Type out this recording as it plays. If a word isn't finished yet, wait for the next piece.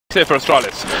Here for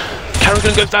Astralis.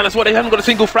 Carrigan goes down as well. They haven't got a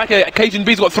single frag here. Cajun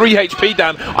B's got 3 HP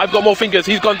down. I've got more fingers.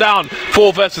 He's gone down.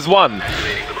 4 versus 1.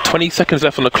 20 seconds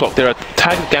left on the clock. There are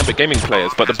tagged Gambit Gaming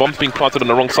players, but the bomb's being planted on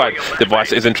the wrong side.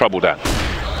 Device is in trouble, Dan.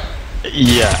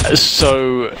 Yeah,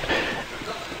 so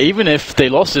even if they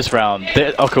lost this round,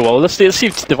 okay, well, let's see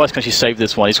if Device can actually save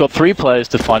this one. He's got 3 players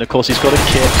to find. Of course, he's got a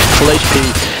kit, full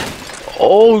HP.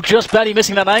 Oh, just barely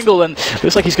missing that angle, and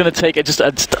looks like he's going to take just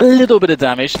a little bit of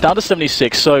damage, down to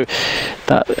 76. So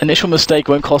that initial mistake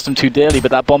won't cost him too dearly, but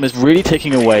that bomb is really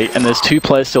ticking away, and there's 2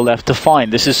 players still left to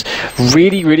find. This is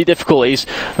really, really difficult. He's,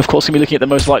 of course, going to be looking at the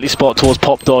most likely spot towards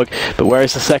Pop Dog, but where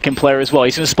is the second player as well?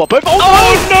 He's going to spot both.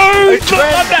 Oh no! It's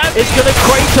going to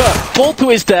crater, fall to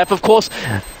his death, of course.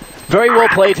 Very well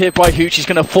played here by Hooch. He's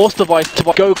going to force Device to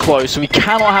go close, so we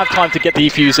cannot have time to get the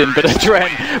defuse in, but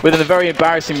Adren with a very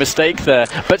embarrassing mistake there.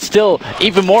 But still,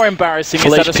 even more embarrassing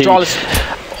is that Astralis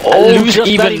just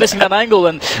even missing that angle,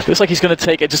 and looks like he's going to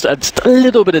take just a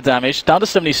little bit of damage, down to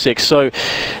 76. So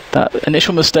that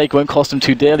initial mistake won't cost him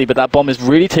too dearly, but that bomb is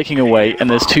really ticking away, and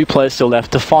there's 2 players still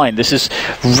left to find. This is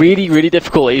really, really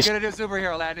difficult. He's going to do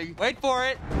superhero landing. Wait for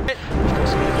it.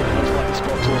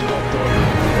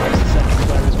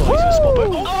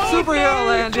 Superhero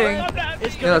landing! Yeah,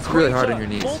 that's really hard on your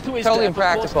knees. Totally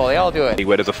impractical, they all do it.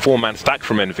 Where there's a 4-man stack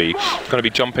from Envy, going to be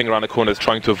jumping around the corners,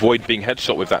 trying to avoid being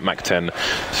headshot with that Mac-10,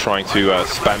 trying to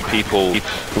spam people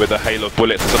with a hail of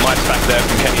bullets. There's a nice stack there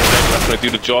from Kenny and Dave, that's going to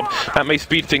do the job. That may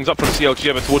speed things up from CLG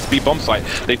over towards the B-bomb site.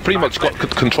 They've pretty much got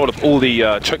control of all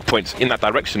the choke points in that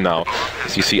direction now.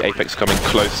 As you see Apex coming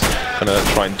close, going to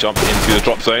try and jump into the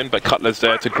drop zone, but Cutler's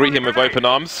there to greet him with open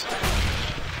arms.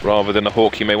 Rather than a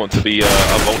hawk, he may want to be a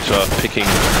vulture, picking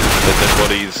the dead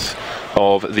bodies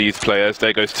of these players.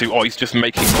 There goes 2. Oh, he's just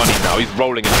making money now. He's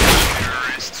rolling in.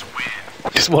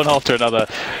 Just one after another.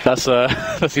 That's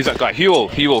he's that guy,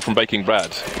 Huel from Baking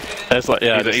Brad. That's like,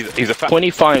 yeah. He's a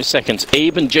 25 seconds.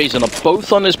 Abe and Jason are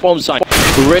both on this bomb site,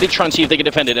 ready to try and see if they can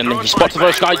defend it. And he spots the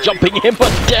first guy jumping in, but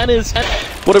Dennis,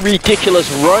 what a ridiculous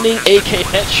running AK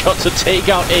headshot to take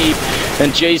out Abe.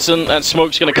 And Jason and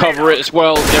Smoke's going to cover it as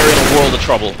well. They're in a world of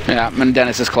trouble. Yeah, and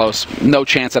Dennis is close. No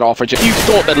chance at all for Jason. You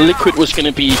thought that Liquid was going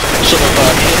to be sort of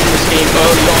ending this game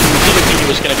early on. You didn't think it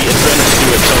was going to be a trend to do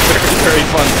it. So very, very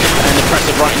fun and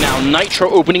impressive right now. Nitro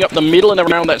opening up the middle and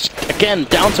around. That's, again,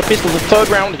 down to pistol. The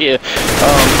 3rd round here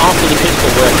after the pistol,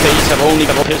 where FaZe have only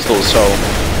got pistols. So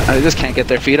they just can't get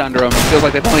their feet under them. It feels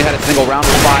like they've only had a single round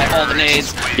to buy all the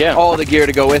nades, all the gear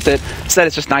to go with it. Instead,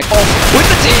 it's just Nitro with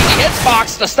the dig. He hits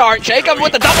Fox to start. Jacob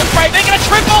with the double spray, making a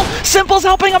triple. Simple's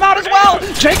helping him out as well.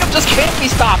 Jacob just can't be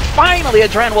stopped. Finally,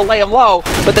 Adren will lay him low,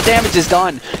 but the damage is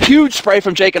done. Huge spray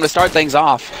from Jacob to start things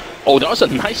off. Oh, that was a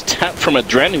nice tap from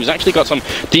Adren, who's actually got some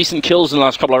decent kills in the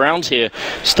last couple of rounds here.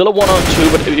 Still a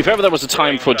 1-on-2, but if ever there was a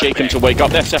time for Jacob to wake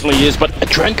up, that definitely is. But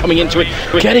Adren coming into it,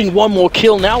 getting 1 more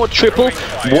kill, now a triple,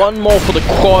 1 more for the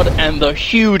quad, and the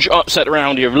huge upset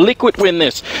round here. If Liquid win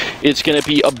this, it's going to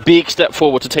be a big step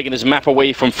forward to taking this map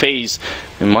away from FaZe.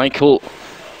 And Michael,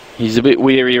 he's a bit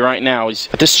weary right now.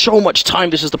 There's so much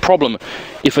time, this is the problem.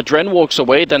 If Adren walks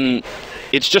away, then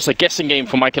it's just a guessing game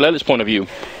from Michael Ellis' point of view.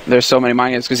 There's so many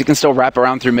mind games because he can still wrap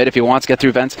around through mid if he wants, get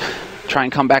through vents, try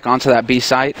and come back onto that B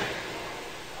site.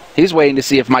 He's waiting to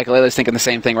see if Michael Ellis is thinking the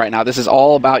same thing right now. This is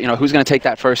all about, you know, who's going to take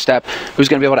that first step, who's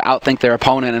going to be able to outthink their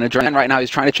opponent. And Adren right now, he's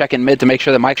trying to check in mid to make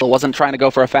sure that Michael wasn't trying to go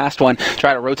for a fast one,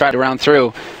 try to rotate around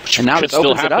through. And now this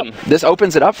opens it up. This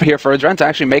opens it up here for Adren to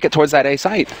actually make it towards that A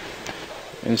site.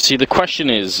 And see, the question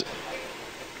is,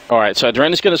 all right, so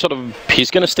Adren is going to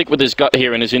he's going to stick with his gut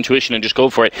here and his intuition and just go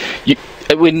for it.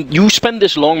 When you spend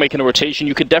this long making a rotation,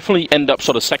 you could definitely end up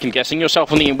sort of second guessing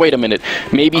yourself and thinking, wait a minute,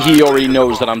 maybe he already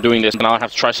knows that I'm doing this and I'll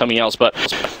have to try something else. But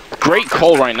great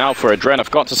call right now for Adren.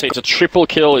 I've got to say, it's a triple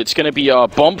kill. It's going to be a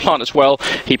bomb plant as well.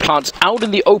 He plants out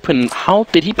in the open. How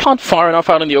did he plant far enough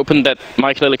out in the open that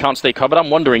Michael Lily can't stay covered? I'm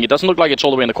wondering. It doesn't look like it's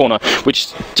all the way in the corner,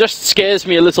 which just scares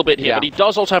me a little bit here. Yeah. But he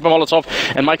does also have a Molotov,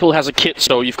 and Michael has a kit,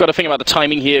 so you've got to think about the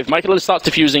timing here. If Michael Lily starts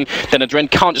defusing, then Adren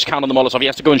can't just count on the Molotov. He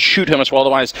has to go and shoot him as well,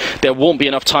 otherwise there won't be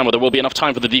enough time, or there will be enough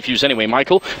time for the defuse anyway.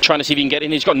 Michael trying to see if he can get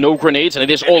in. He's got no grenades, and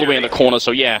it is all the way in the corner, so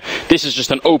yeah, this is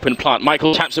just an open plant.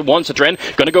 Michael taps it once. Adren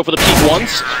going to go for the peek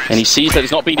once, and he sees that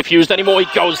it's not being defused anymore. He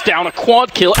goes down, a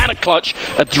quad kill and a clutch.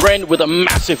 Adren with a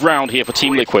massive round here for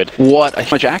Team Liquid. What a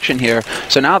much action here.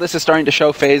 So now this is starting to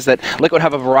show FaZe that Liquid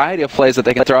have a variety of plays that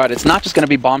they can throw out. It's not just going to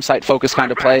be bomb site focused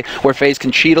kind of play where FaZe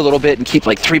can cheat a little bit and keep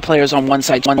like 3 players on one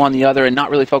side, one on the other, and not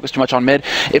really focus too much on mid.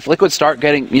 If Liquid start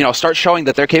getting, start showing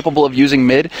that they're capable of using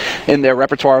mid in their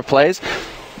repertoire of plays,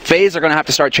 FaZe are going to have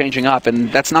to start changing up,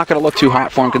 and that's not going to look too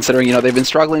hot for them considering, they've been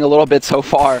struggling a little bit so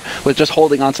far with just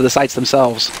holding onto the sites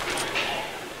themselves.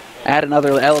 add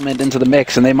another element into the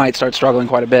mix, and they might start struggling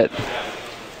quite a bit.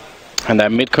 And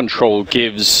that mid control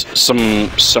gives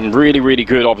some really, really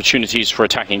good opportunities for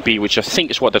attacking B, which I think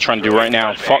is what they're trying to do right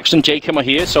now. Fox and Jacob are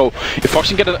here, so if Fox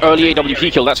can get an early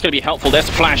AWP kill, that's going to be helpful. There's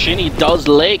flash in, he does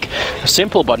leg.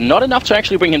 Simple, but not enough to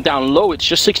actually bring him down low. It's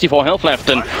just 64 health left,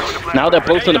 and now they're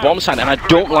both on the bomb side, and I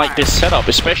don't like this setup,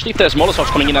 especially if there's Molotovs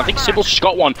coming in. I think Simple's just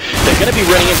got one. They're going to be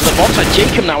running into the bomb side.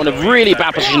 Jacob now in a really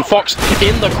bad position. Fox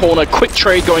in the corner, quick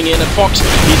trade going in, and Fox,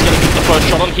 he's going to get the first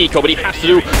shot on Hiko, but he has to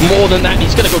do more than that.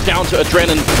 He's going to go down to Adren,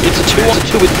 and it's a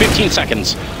 2-on-2 with 15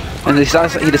 seconds. And he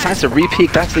decides to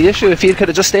re-peek. That's the issue. If he could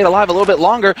have just stayed alive a little bit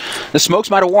longer, the smokes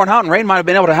might have worn out and Rain might have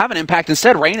been able to have an impact.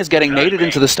 Instead, Rain is getting naded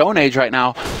into the Stone Age right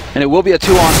now. And it will be a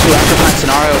 2-on-2 extra time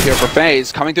scenario here for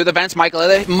FaZe. Coming through the vents, Michael,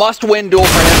 must-win duel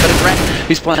for him, but Adren,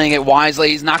 he's playing it wisely.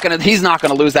 He's not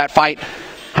gonna lose that fight.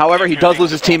 However, he does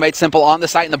lose his teammate Simple on the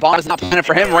site, and the bomb is not planted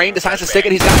for him. Rain decides to stick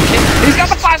it. He's got the kick. He's got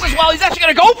the flash as well. He's actually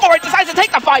going to go for it. Decides to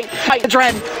take the fight.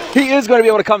 Adren, he is going to be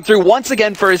able to come through once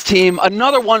again for his team.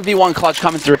 Another 1v1 clutch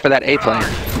coming through for that A play.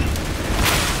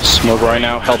 Smoke right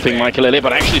now helping Michael Elliott,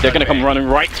 but actually they're going to come running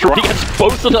right through. He gets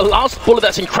both of the last bullet.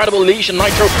 That's incredible. Leash and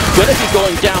Nitro going to be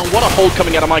going down. What a hold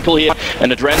coming out of Michael here.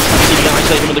 And Adren seeing the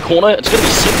isolate him in the corner. It's going to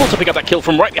be Simple to pick up that kill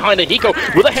from right behind Hiko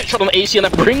with a headshot on AC, and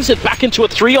that brings it back into a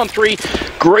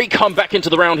 3-on-3. Great comeback into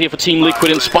the round here for Team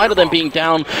Liquid. In spite of them being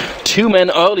down 2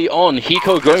 men early on,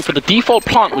 Hiko going for the default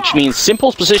plant, which means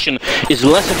Simple's position is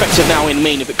less effective now in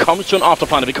main. If it comes to an after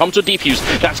plant, if it comes to a defuse,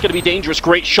 that's going to be dangerous.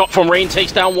 Great shot from Rain,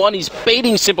 takes down one. He's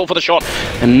baiting Simple for the shot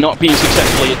and not being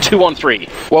successfully at 2-on-3.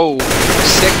 Whoa,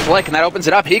 sick flick, and that opens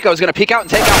it up. Hiko's going to peek out and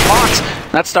take out Fox.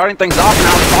 That's starting things off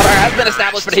now. The slaughter has been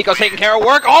established, but Hiko's taking care of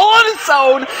work all on his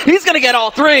own. He's going to get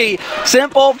all three.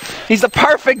 Simple, he's the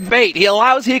perfect bait. He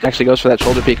allows Hiko. Actually goes for that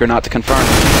shoulder peek or not to confirm.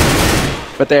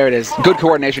 But there it is. Good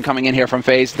coordination coming in here from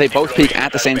FaZe. They both peek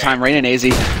at the same time, Rain and AZ.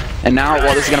 And now,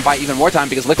 well, this is going to buy even more time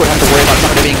because Liquid has to worry about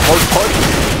somebody being close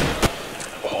push.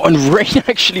 And Rain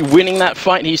actually winning that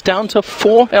fight. He's down to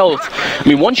 4 health. I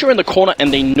mean, once you're in the corner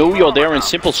and they know you're there and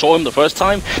Simple saw him the first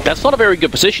time, that's not a very good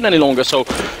position any longer. So,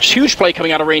 huge play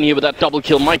coming out of Rain here with that double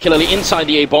kill. Michael Ellie inside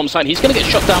the A-bomb side. He's going to get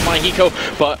shot down by Hiko,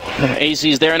 but AZ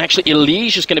is there. And actually,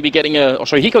 Elige is going to be getting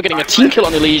Hiko getting a team kill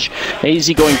on Elige.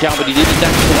 AZ going down, but he did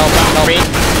exactly to help out. Now Rain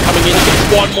coming in and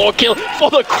gets one more kill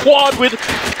for the quad with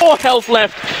 4 health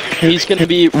left. He's going to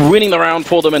be winning the round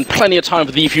for them and plenty of time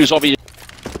for the defuse, obviously.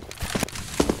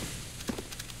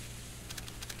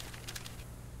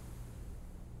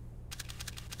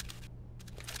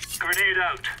 Grenade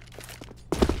out.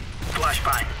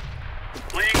 Flashbang.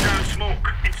 Laying down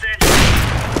smoke. Incendiary.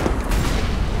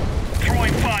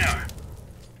 Throwing fire.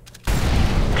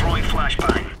 Throwing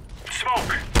flashbang.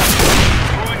 Smoke.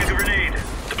 Throwing a grenade.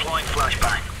 Deploying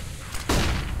flashbang.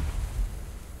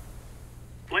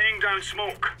 Laying down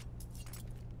smoke.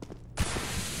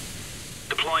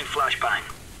 Deploying flashbang.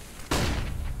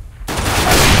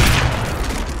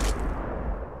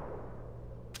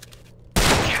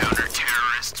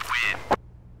 Counter-terrorists win.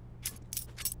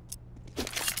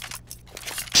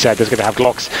 Said there's going to have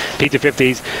Glocks,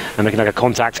 P250s, and looking like a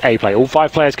contact A play. All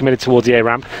 5 players committed towards the A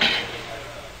ramp.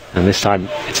 And this time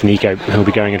it's Nico who'll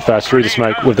be going in first through the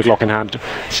smoke with the Glock in hand,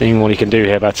 seeing what he can do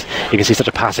here. But you can see such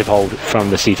a passive hold from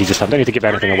the CTs this time. Don't need to give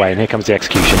anything away, and here comes the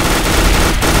execution.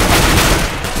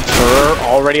 Fur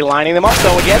already lining them up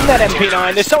though. Again, that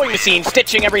MP9. They're sewing the scene,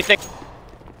 stitching everything.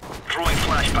 Throwing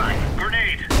flashbang.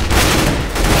 Grenade.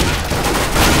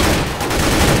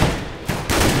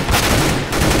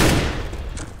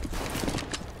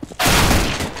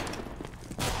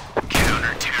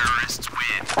 Counter-terrorists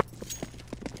win.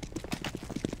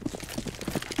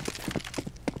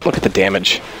 Look at the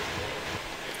damage.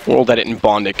 World Edit and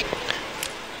Bondic.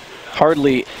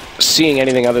 Hardly seeing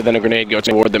anything other than a grenade go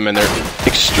toward them, and they're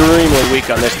extremely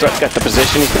weak on this. Threat's got the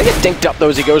position. He's going to get dinked up though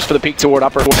as he goes for the peek toward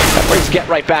upper. That brings Get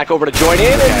Right back over to join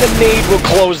in, and the nade will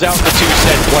close out the 2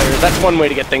 said players. That's one way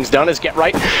to get things done, is Get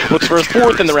Right looks for his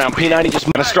 4th in the round. P90 just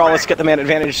Astralis get the man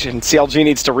advantage, and CLG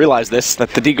needs to realize this,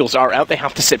 that the Deagles are out. They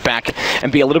have to sit back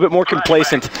and be a little bit more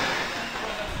complacent.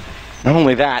 Not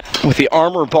only that, with the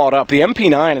armor bought up, the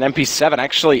MP9 and MP7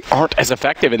 actually aren't as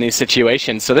effective in these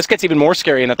situations. So this gets even more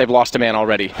scary in that they've lost a man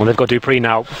already. Well, they've got Dupree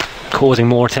now causing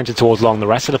more attention towards long. The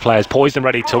rest of the players poised and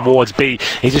ready towards B.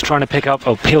 He's just trying to pick up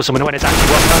or peel someone when it's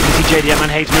actually worked out. You see JDM and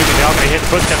Hayes moving. They are going to hit the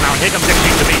footstep now. Here comes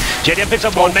XG to B. JDM picks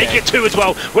up 1, make it 2 as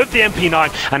well with the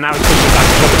MP9. And now he's pushing back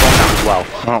to put the bomb down as well.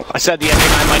 Well, I said the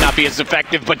MP9 might not be as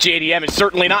effective, but JDM is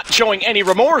certainly not showing any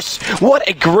remorse. What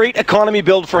a great economy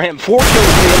build for him. 4 kills in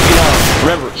the MP9.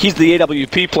 Remember, he's the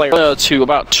AWP player. To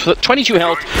about 22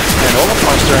 health, and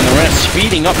Overcaster and the rest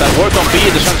speeding up that work on B.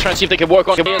 They're trying to see if they can work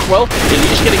on B as well.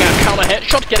 He's getting a counter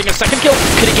headshot, getting a second kill.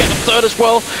 Could he get a third as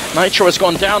well? Nitro has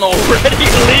gone down already.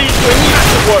 Leads with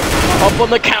massive work up on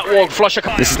the catwalk. Flusher.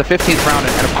 This is the 15th round,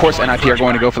 and of course NIP are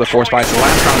going to go for the force buy. It's the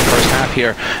last round of the first half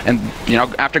here, and you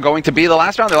know, after going to B the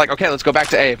last round, they're like, okay, let's go back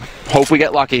to A. Hope we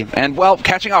get lucky. And well,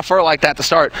 catching off Fur like that to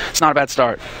start, it's not a bad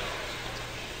start.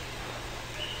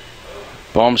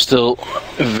 Bomb still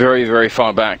very, very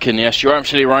far back, and yes, you're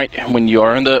absolutely right. When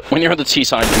you're on the T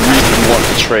side, you really want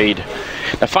to trade.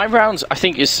 Now, 5 rounds, I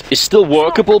think, is still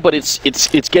workable, but it's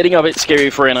getting a bit scary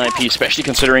for NIP, especially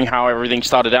considering how everything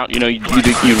started out. You know,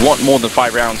 you'd want more than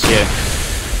 5 rounds here.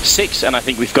 6, and I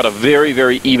think we've got a very,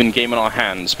 very even game in our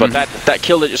hands. But that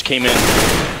kill that just came in,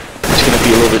 it's going to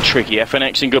be a little bit tricky.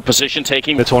 FNX in good position,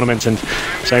 taking the tournament, and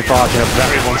so far it's a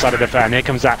very one-sided affair. And here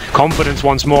comes that confidence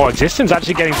once more. Existence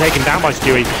actually getting taken down by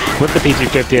Stewie with the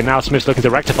P250, and now Smith's looking to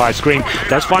rectify. Scream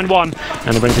does find one,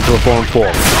 and it brings it to a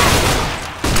 4-on-4.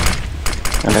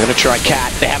 And they're going to try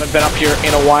Cat. They haven't been up here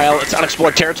in a while. It's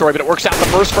unexplored territory, but it works out the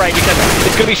first frag because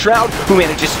it's going to be Shroud who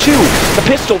manages 2. The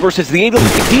pistol versus the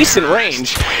decent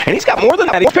range, and he's got more than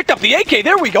that. He picked up the AK.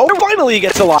 There we go. Finally, he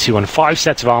gets a lot. 2 and 5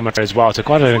 sets of armor as well, so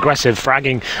quite an aggressive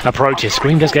fragging approach.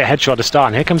 Scream does get a headshot to start,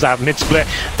 and here comes that mid-split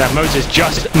that Moses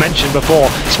just mentioned before.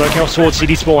 Smoke out towards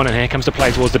CD spawn, and here comes the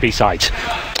play towards the B site.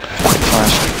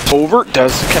 Over,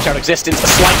 does catch out Existence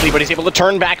slightly, but he's able to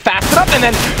turn back fast enough and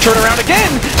then turn around again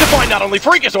to find not only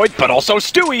Freakazoid, but also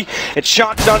Stewie. It's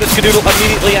shots down to Skadoodle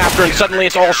immediately after, and suddenly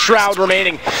it's all Shroud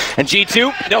remaining. And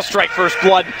G2, they'll strike first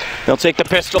blood. They'll take the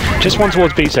pistol. Just one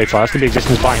towards B so far. It's going to be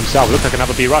Existence by himself. Looks like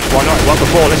another B rush. Why not? It won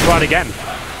before. Let's try it again.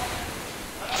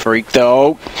 Freak,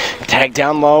 though. Tag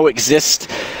down low.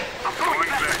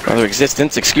 Other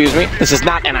Existence, excuse me. This is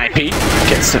not NIP.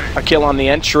 Gets a kill on the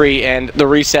entry, and the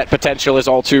reset potential is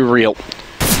all too real.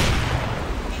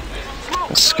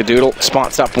 Skadoodle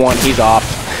spots up one. He's off.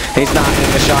 He's not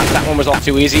in the shot. That one was all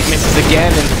too easy. Misses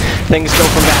again, and things go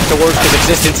from bad to worse because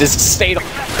Existence is stayed.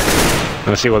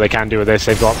 Let's see what they can do with this.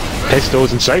 They've got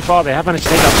pistols, and so far they have managed to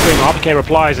take up Scream. RPK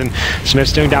replies, and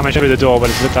Smith's doing damage through the door, but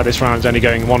it looks like this round's only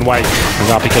going one way, and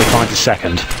RPK finds a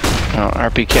second.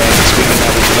 RPK screaming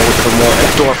out look for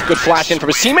more. Dorf, good flash in from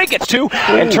his teammate, gets 2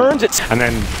 and turns it. And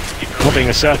then not being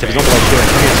assertive is not the way to do it.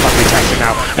 He's slightly attacks it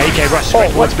now. AK rush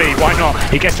straight towards B. Why not?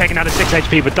 He gets taken out of 6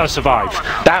 HP, but does survive.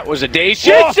 That was a day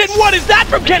shit. And what is that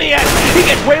from Kenny S? He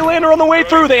gets Waylander on the way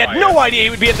through. They had no idea he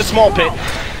would be at the small pit.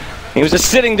 He was a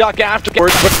sitting duck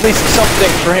afterwards, but at least something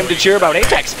for him to cheer about.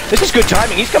 Apex, this is good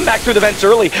timing. He's come back through the vents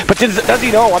early, but does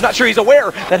he know? I'm not sure he's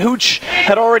aware that Hooch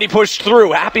had already pushed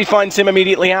through. Happy finds him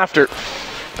immediately after.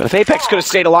 But if Apex could have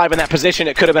stayed alive in that position,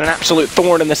 it could have been an absolute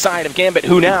thorn in the side of Gambit,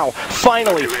 who now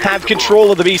finally have control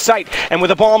of the B site. And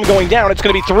with a bomb going down, it's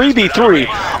going to be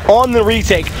 3v3 on the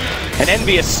retake. And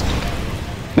Envious,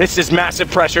 this is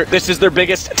massive pressure. This is their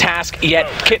biggest task yet.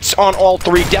 Kits on all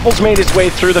 3. Devil's made his way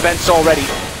through the vents already.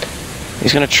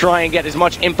 He's going to try and get as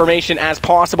much information as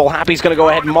possible. Happy's going to go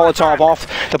ahead and Molotov off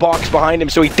the box behind him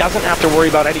so he doesn't have to worry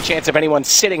about any chance of anyone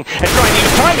sitting and trying to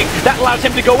use timing. That allows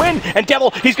him to go in. And Devil,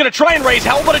 he's going to try and raise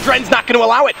hell, but Adren's not going to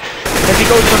allow it. As he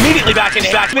goes immediately back in, it's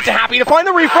to Happy to find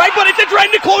the refrag, but it's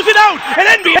Adren to close it out. And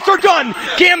Envious are done.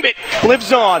 Gambit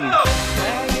lives on.